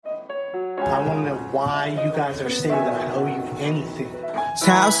I want to know why you guys are saying that I owe you anything.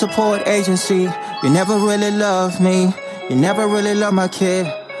 Child support agency, you never really love me. You never really love my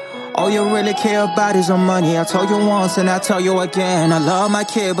kid. All you really care about is on money. I told you once and I tell you again. I love my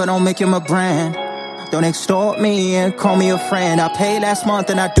kid, but don't make him a brand. Don't extort me and call me a friend. I paid last month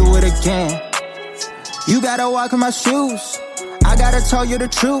and I do it again. You gotta walk in my shoes. I gotta tell you the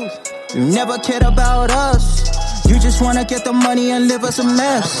truth. You never cared about us. You just wanna get the money and live us a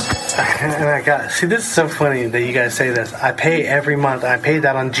mess. And see, this is so funny that you guys say this. I pay every month. I paid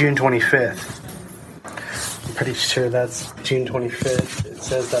that on June 25th. I'm pretty sure that's June 25th. It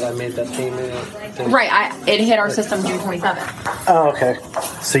says that I made that payment. Right. It hit our system June 27th. Oh, okay.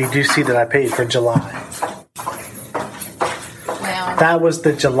 So you do see that I paid for July. Well, that was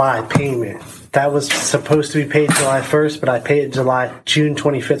the July payment. That was supposed to be paid July 1st, but I paid it June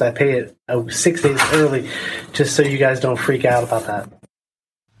 25th. I paid it 6 days early, just so you guys don't freak out about that.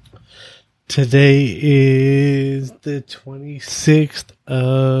 Today is the 26th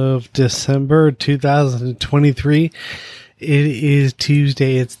of December, 2023. It is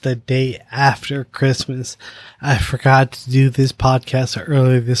Tuesday. It's the day after Christmas. I forgot to do this podcast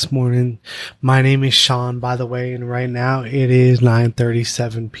earlier this morning. My name is Sean, by the way, and right now it is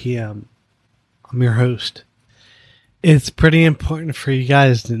 9:37 p.m. I'm your host. It's pretty important for you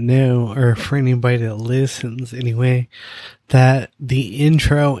guys to know, or for anybody that listens anyway, that the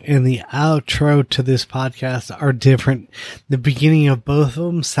intro and the outro to this podcast are different. The beginning of both of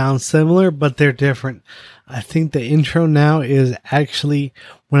them sound similar, but they're different. I think the intro now is actually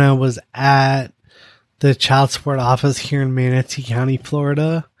when I was at the child support office here in Manatee County,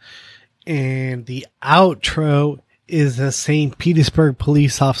 Florida, and the outro is a St. Petersburg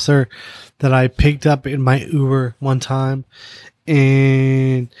police officer that I picked up in my Uber one time.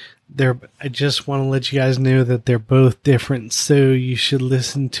 And I just want to let you guys know that they're both different, so you should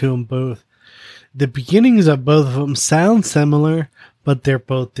listen to them both. The beginnings of both of them sound similar, but they're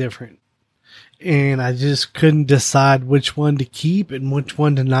both different. And I just couldn't decide which one to keep and which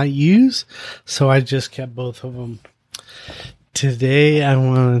one to not use, so I just kept both of them. Today I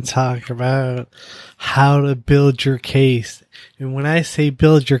want to talk about how to build your case. And when I say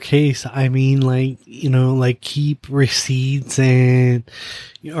build your case, I mean like keep receipts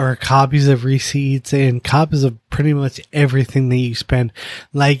or copies of receipts and copies of pretty much everything that you spend.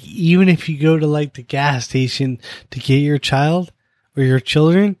 Like even if you go to like the gas station to get your child or your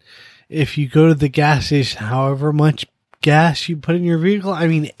children, if you go to the gas station, however much gas you put in your vehicle, I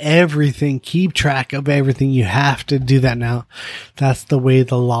mean everything, keep track of everything. You have to do that now. That's the way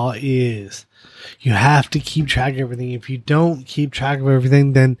the law is. You have to keep track of everything. If you don't keep track of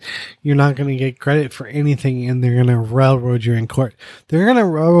everything, then you're not going to get credit for anything, and they're going to railroad you in court. They're going to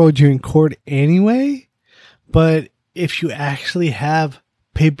railroad you in court anyway, but if you actually have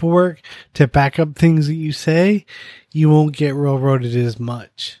paperwork to back up things that you say, you won't get railroaded as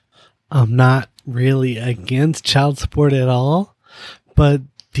much. I'm not really against child support at all, but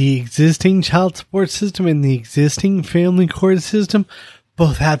the existing child support system and the existing family court system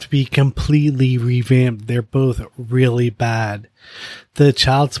both have to be completely revamped. They're both really bad. The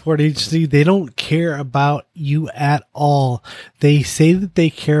child support agency, they don't care about you at all. They say that they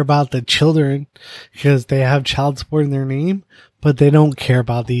care about the children because they have child support in their name, but they don't care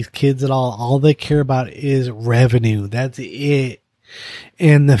about these kids at all. All they care about is revenue. That's it.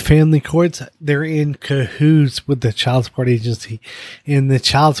 And the family courts, they're in cahoots with the child support agency. And the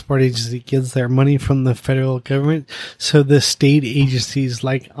child support agency gets their money from the federal government. So the state agencies,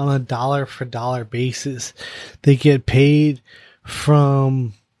 like on a dollar for dollar basis, they get paid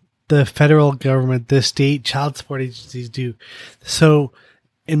from the federal government. The state child support agencies do. So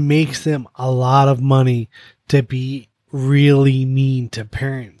it makes them a lot of money to be really mean to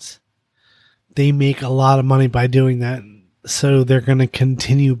parents. They make a lot of money by doing that. So they're going to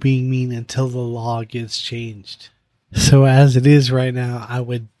continue being mean until the law gets changed. So as it is right now, I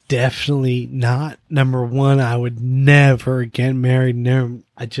would definitely not. Number one, I would never get married. Never,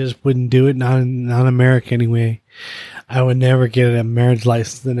 I just wouldn't do it. Not in America anyway. I would never get a marriage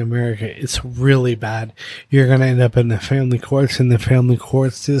license in America. It's really bad. You're going to end up in the family courts, and the family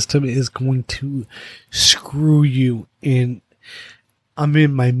court system is going to screw you in. I'm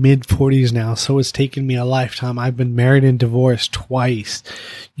in my mid-40s now, so it's taken me a lifetime. I've been married and divorced twice.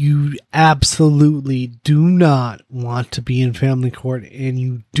 You absolutely do not want to be in family court, and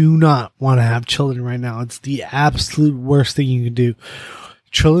you do not want to have children right now. It's the absolute worst thing you can do.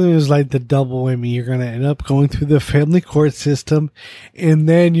 children is like the double whammy. You're going to end up going through the family court system, and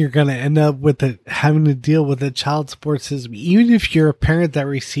then you're going to end up with having to deal with the child support system. Even if you're a parent that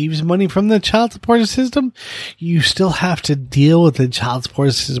receives money from the child support system, you still have to deal with the child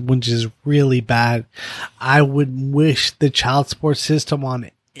support system, which is really bad. I would wish the child support system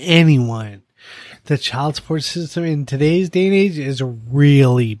on anyone. The child support system in today's day and age is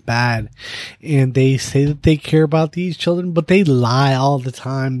really bad. And they say that they care about these children, but they lie all the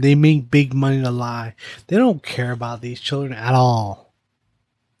time. They make big money to lie. They don't care about these children at all.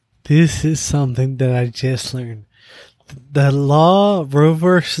 This is something that I just learned. The law, Roe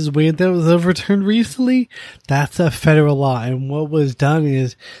versus Wade, that was overturned recently, that's a federal law. And what was done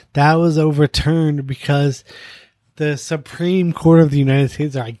is that was overturned because the Supreme Court of the United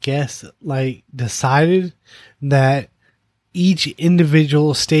States, I guess, decided that each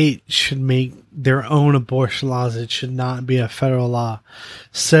individual state should make their own abortion laws. It should not be a federal law.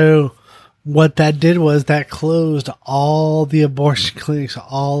 So what that did was that closed all the abortion clinics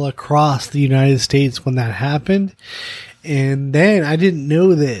all across the United States when that happened. And then I didn't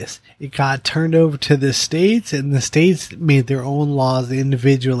know this. It got turned over to the states, and the states made their own laws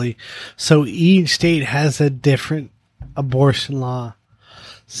individually. So each state has a different abortion law.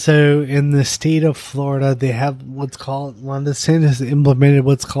 So in the state of Florida, they have what's called, one of the senators implemented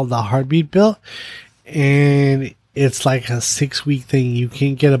what's called the heartbeat bill. And it's like a 6-week thing. You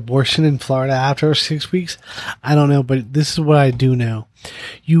can't get abortion in Florida after 6 weeks. I don't know, but this is what I do know.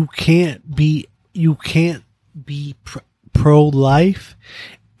 You can't be pro-life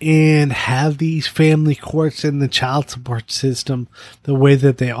and have these family courts in the child support system the way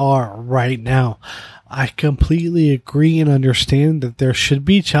that they are right now. I completely agree and understand that there should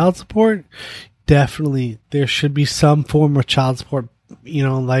be child support. Definitely, there should be some form of child support,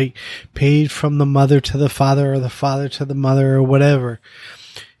 like paid from the mother to the father or the father to the mother or whatever.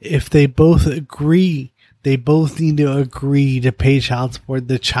 If they both agree, they both need to agree to pay child support.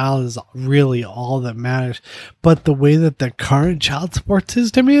 The child is really all that matters. But the way that the current child support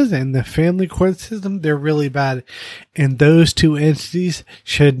system is and the family court system, they're really bad. And those two entities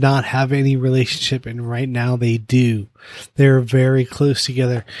should not have any relationship. And right now they do. They're very close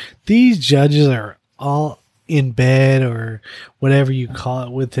together. These judges are all in bed or whatever you call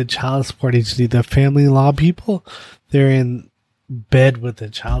it with the child support agency. The family law people, they're in bed with the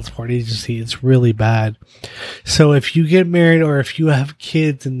child support agency. It's really bad. So if you get married or if you have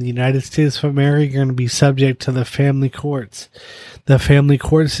kids in the United States of America, you're going to be subject to the family court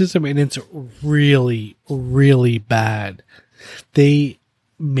system, and it's really, really bad. They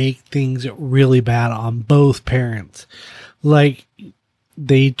make things really bad on both parents. Like,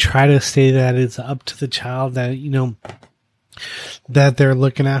 they try to say that it's up to the child, that, that they're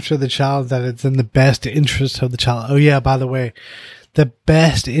looking after the child, that it's in the best interest of the child. Oh yeah, by the way, the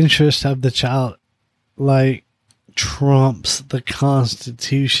best interest of the child, trumps the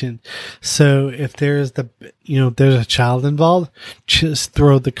Constitution. So if there's there's a child involved, just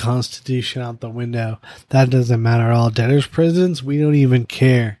throw the Constitution out the window. That doesn't matter at all. Debtors' prisons, we don't even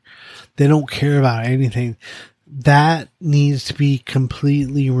care. They don't care about anything. That needs to be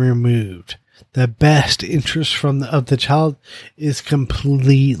completely removed. The best interest of the child is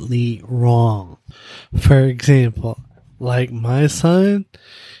completely wrong. For example, like my son,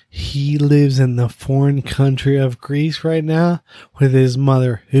 he lives in the foreign country of Greece right now with his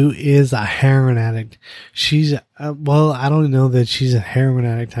mother, who is a heroin addict. She's, I don't know that she's a heroin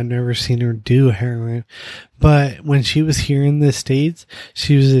addict. I've never seen her do heroin. But when she was here in the States,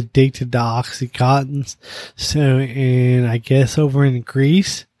 she was addicted to Oxycontins. So, and I guess over in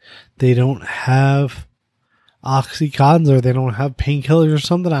Greece, they don't have Oxycontins, or they don't have painkillers or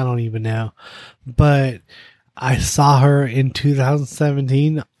something. I don't even know. But I saw her in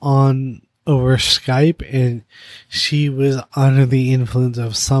 2017 over Skype, and she was under the influence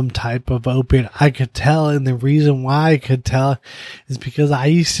of some type of opiate. I could tell, and the reason why I could tell is because I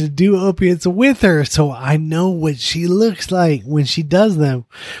used to do opiates with her, so I know what she looks like when she does them,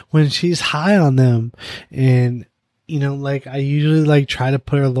 when she's high on them. And I usually try to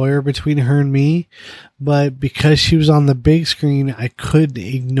put a lawyer between her and me, but because she was on the big screen, I couldn't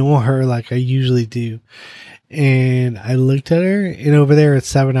ignore her like I usually do. And I looked at her, and over there it's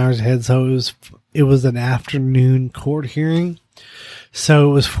 7 hours ahead. So it was an afternoon court hearing. So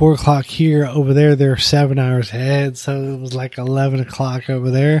it was 4 o'clock here. Over there, they're 7 hours ahead. So it was like 11 o'clock over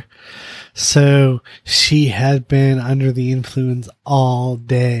there. So she had been under the influence all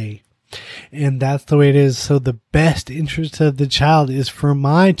day. And that's the way it is. So the best interest of the child is for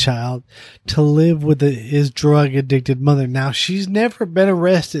my child to live with his drug addicted mother. Now, she's never been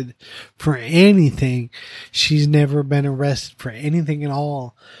arrested for anything. She's never been arrested for anything at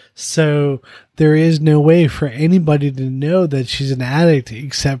all. So there is no way for anybody to know that she's an addict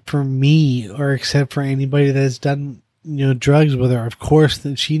except for me or except for anybody that's done, drugs with her. Of course,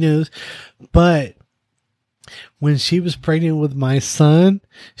 that she knows. But when she was pregnant with my son,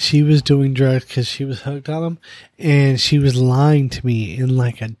 she was doing drugs because she was hooked on them, and she was lying to me in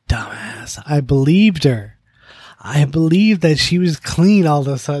like a dumbass. I believed her. I believed that she was clean all of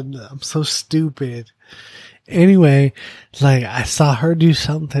a sudden. I'm so stupid. Anyway, like I saw her do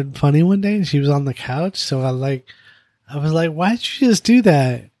something funny one day and she was on the couch. So I was like, why'd you just do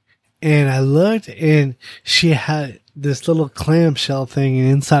that? And I looked and she had this little clamshell thing, and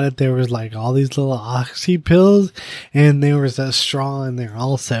inside it there was like all these little oxy pills, and there was a straw in there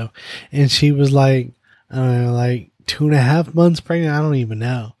also. And she was like, I don't know, like 2.5 months pregnant. I don't even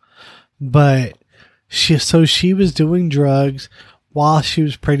know. But she was doing drugs while she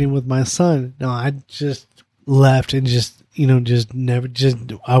was pregnant with my son. No, I just left and I was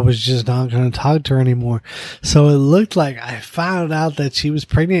just not going to talk to her anymore. So it looked like I found out that she was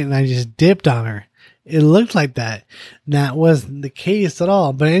pregnant and I just dipped on her. It looked like that. That wasn't the case at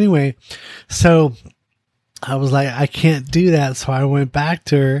all. But anyway, so I was like, I can't do that. So I went back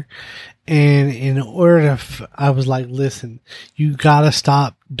to her, and in order to, I was like, listen, you gotta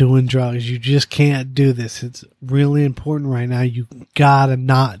stop doing drugs. You just can't do this. It's really important right now. You gotta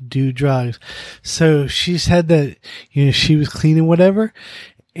not do drugs. So she said that, she was clean and whatever.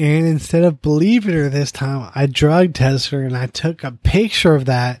 And instead of believing her this time, I drug tested her and I took a picture of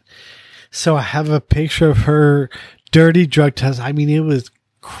that. So I have a picture of her dirty drug test. I mean, it was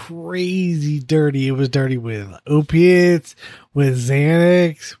crazy dirty. It was dirty with opiates, with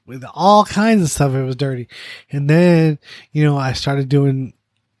Xanax, with all kinds of stuff. It was dirty. And then, I started doing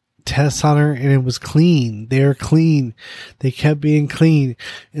tests on her and it was clean. They were clean. They kept being clean.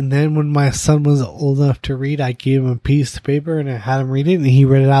 And then when my son was old enough to read, I gave him a piece of paper and I had him read it, and he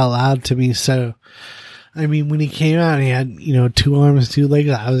read it out loud to me. So, I mean, when he came out and he had, 2 arms, 2 legs,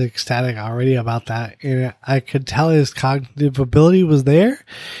 I was ecstatic already about that. And I could tell his cognitive ability was there.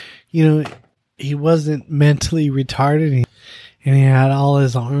 He wasn't mentally retarded, and he had all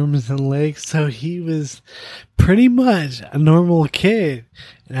his arms and legs. So he was pretty much a normal kid.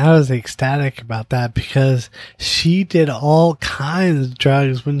 And I was ecstatic about that because she did all kinds of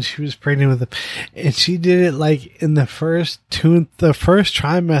drugs when she was pregnant with him. And she did it like in the first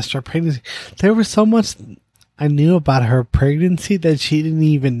trimester of pregnancy. There was so much I knew about her pregnancy that she didn't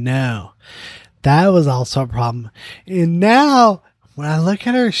even know. That was also a problem. And now when I look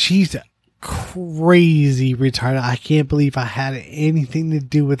at her, she's crazy retarded. I can't believe I had anything to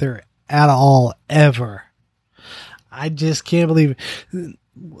do with her at all, ever. I just can't believe it.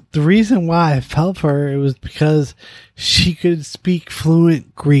 The reason why I fell for her, it was because she could speak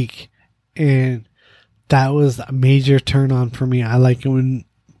fluent Greek, and that was a major turn on for me. I like it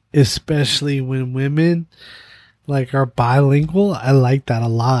especially when women are bilingual. I like that a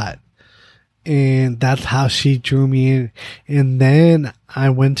lot. And that's how she drew me in. And then I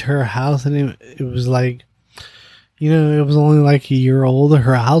went to her house, and it was like, it was only like a year old,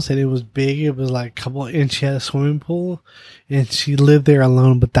 her house, and it was big. It was like and she had a swimming pool, and she lived there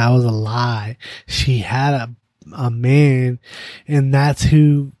alone, but that was a lie. She had a man, and that's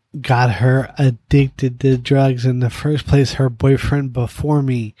who got her addicted to drugs in the first place, her boyfriend before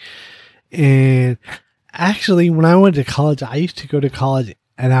me. And actually, when I went to college, I used to go to college,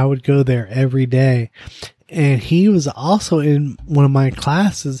 and I would go there every day. And he was also in one of my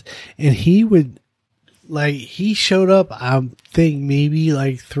classes, and he showed up, I think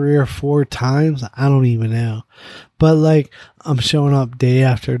maybe 3 or 4 times. I don't even know. But I'm showing up day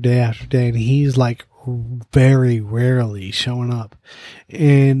after day after day, and he's very rarely showing up.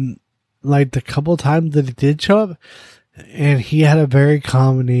 And the couple times that he did show up, and he had a very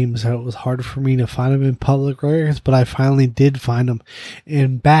common name, so it was hard for me to find him in public records, but I finally did find him.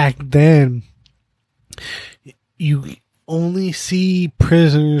 And back then, you only see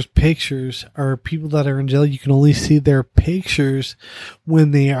prisoners' pictures, or people that are in jail, you can only see their pictures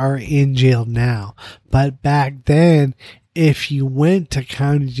when they are in jail now. But back then, if you went to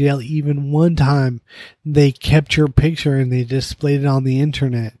county jail even one time, they kept your picture and they displayed it on the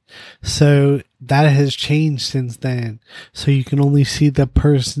internet. So that has changed since then. So you can only see the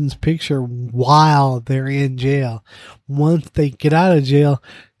person's picture while they're in jail. Once they get out of jail,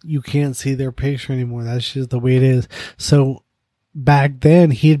 you can't see their picture anymore. That's just the way it is. So back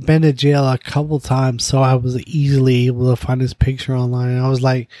then, he had been to jail a couple times, so I was easily able to find his picture online. And I was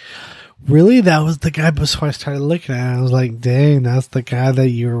like, really, that was the guy before I started looking at it. I was like, dang, that's the guy that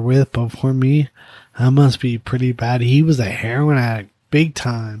you were with before me? That must be pretty bad. He was a heroin addict, big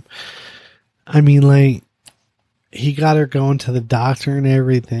time. I mean, like, he got her going to the doctor and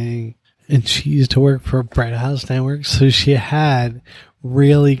everything. And she used to work for Bright House Network, so she had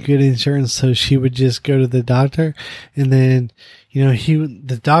really good insurance. So she would just go to the doctor, and then, you know,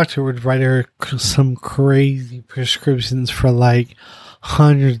 the doctor would write her some crazy prescriptions for like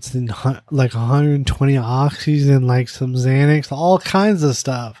hundreds and like 120 oxys and like some Xanax, all kinds of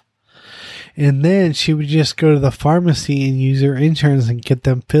stuff. And then she would just go to the pharmacy and use her insurance and get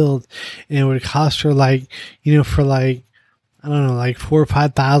them filled. And it would cost her like, you know, for like, I don't know, like $4,000 or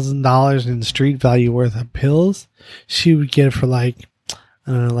 $5,000 in street value worth of pills. She would get it for like,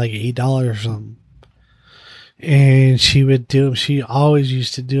 I don't know, like $8 or something. And she would do them. She always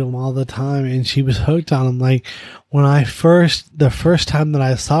used to do them all the time. And she was hooked on them. Like the first time that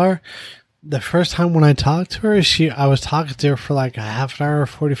I saw her, the first time when I talked to her, I was talking to her for like a half an hour,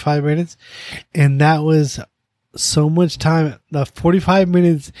 45 minutes. And that was so much time. The 45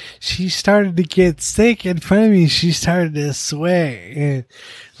 minutes, she started to get sick in front of me. She started to sweat. And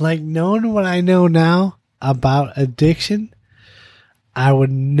like, knowing what I know now about addiction, I would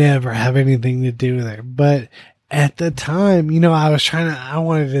never have anything to do with her. But at the time, you know, I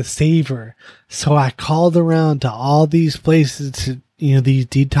wanted to save her. So I called around to all these places to, you know, these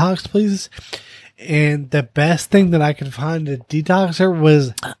detox places. And the best thing that I could find to detox her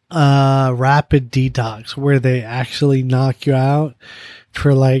was rapid detox, where they actually knock you out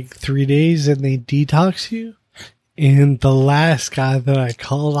for like 3 days and they detox you. And the last guy that I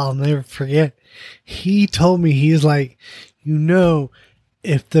called, I'll never forget, he told me, he's like, you know,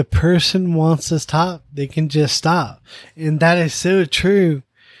 if the person wants to stop, they can just stop. And that is so true.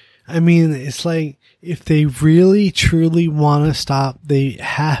 I mean, it's like, if they really truly want to stop, they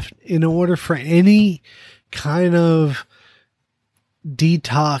have, in order for any kind of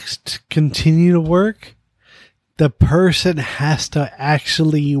detox to continue to work, the person has to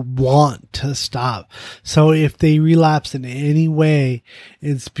actually want to stop. So if they relapse in any way,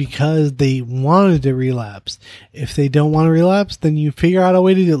 it's because they wanted to relapse. If they don't want to relapse, then you figure out a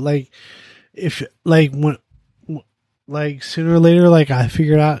way to do it. Like, if, like, when, like, sooner or later, like, I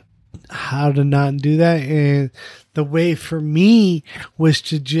figured out how to not do that. And the way for me was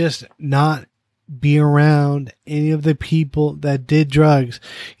to just not be around any of the people that did drugs.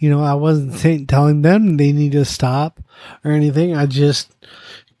 You know, I wasn't telling them they need to stop or anything. I just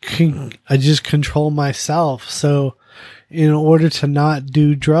control myself. So in order to not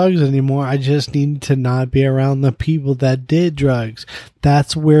do drugs anymore, I just needed to not be around the people that did drugs.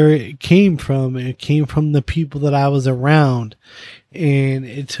 That's where it came from. It came from the people that I was around. And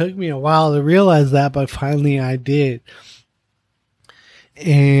it took me a while to realize that, but finally I did.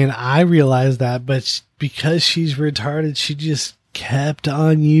 And I realized that, but because she's retarded, she just kept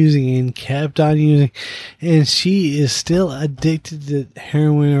on using and kept on using. And she is still addicted to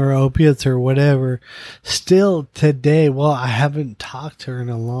heroin or opiates or whatever. Still today. Well, I haven't talked to her in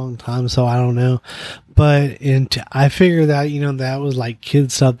a long time, so I don't know. But I figured out, you know, that was like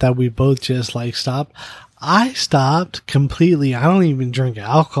kid stuff that we both just like stopped. I stopped completely. I don't even drink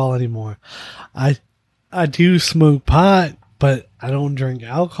alcohol anymore. I do smoke pot, but I don't drink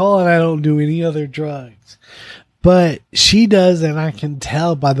alcohol and I don't do any other drugs. But she does, and I can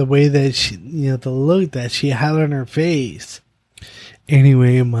tell by the way that she, you know, the look that she had on her face.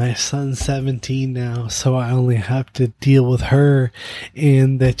 Anyway, my son's 17 now, so I only have to deal with her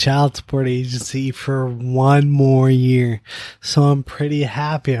and the child support agency for 1 more year. So I'm pretty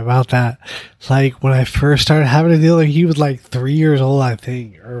happy about that. Like, when I first started having to deal with him, he was like 3 years old, I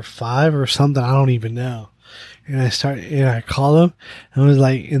think, or 5 or something. I don't even know. And I called him and I was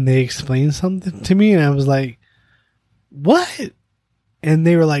like, and they explained something to me, and I was like, what? And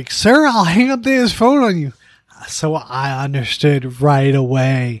they were like, sir, I'll hang up this phone on you. So I understood right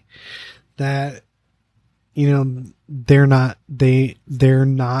away that, you know, they're not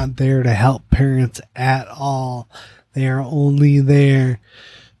there to help parents at all. They are only there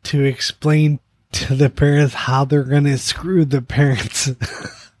to explain to the parents how they're going to screw the parents.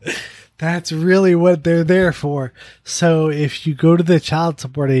 That's really what they're there for. So if you go to the child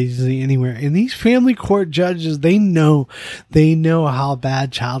support agency anywhere, and these family court judges, they know how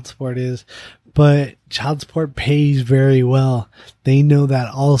bad child support is. But child support pays very well. They know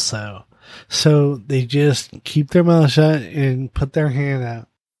that also. So they just keep their mouth shut and put their hand out.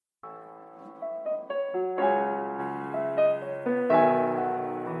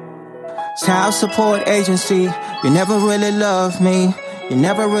 Child support agency, you never really loved me. You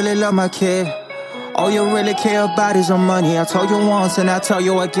never really loved my kid. All you really care about is the money. I told you once and I tell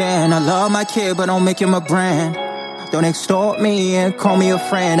you again. I love my kid, but don't make him a brand. Don't extort me and call me a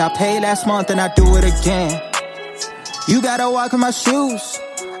friend. I paid last month and I do it again. You gotta walk in my shoes.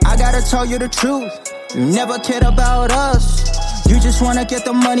 I gotta tell you the truth. You never cared about us. You just wanna get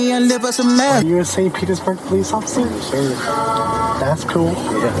the money and live us a mess. Are you a St. Petersburg police officer? Yes, sir. That's cool.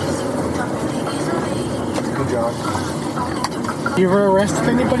 Yeah. Good job. You ever arrested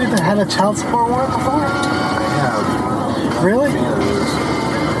anybody that had a child support warrant before? Yeah. Really?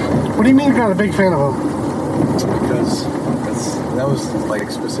 What do you mean you're not a big fan of them? Because that was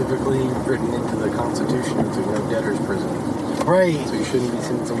like specifically written into the Constitution. It's a no debtors prison. Right. So you shouldn't be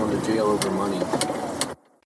sending someone to jail over money.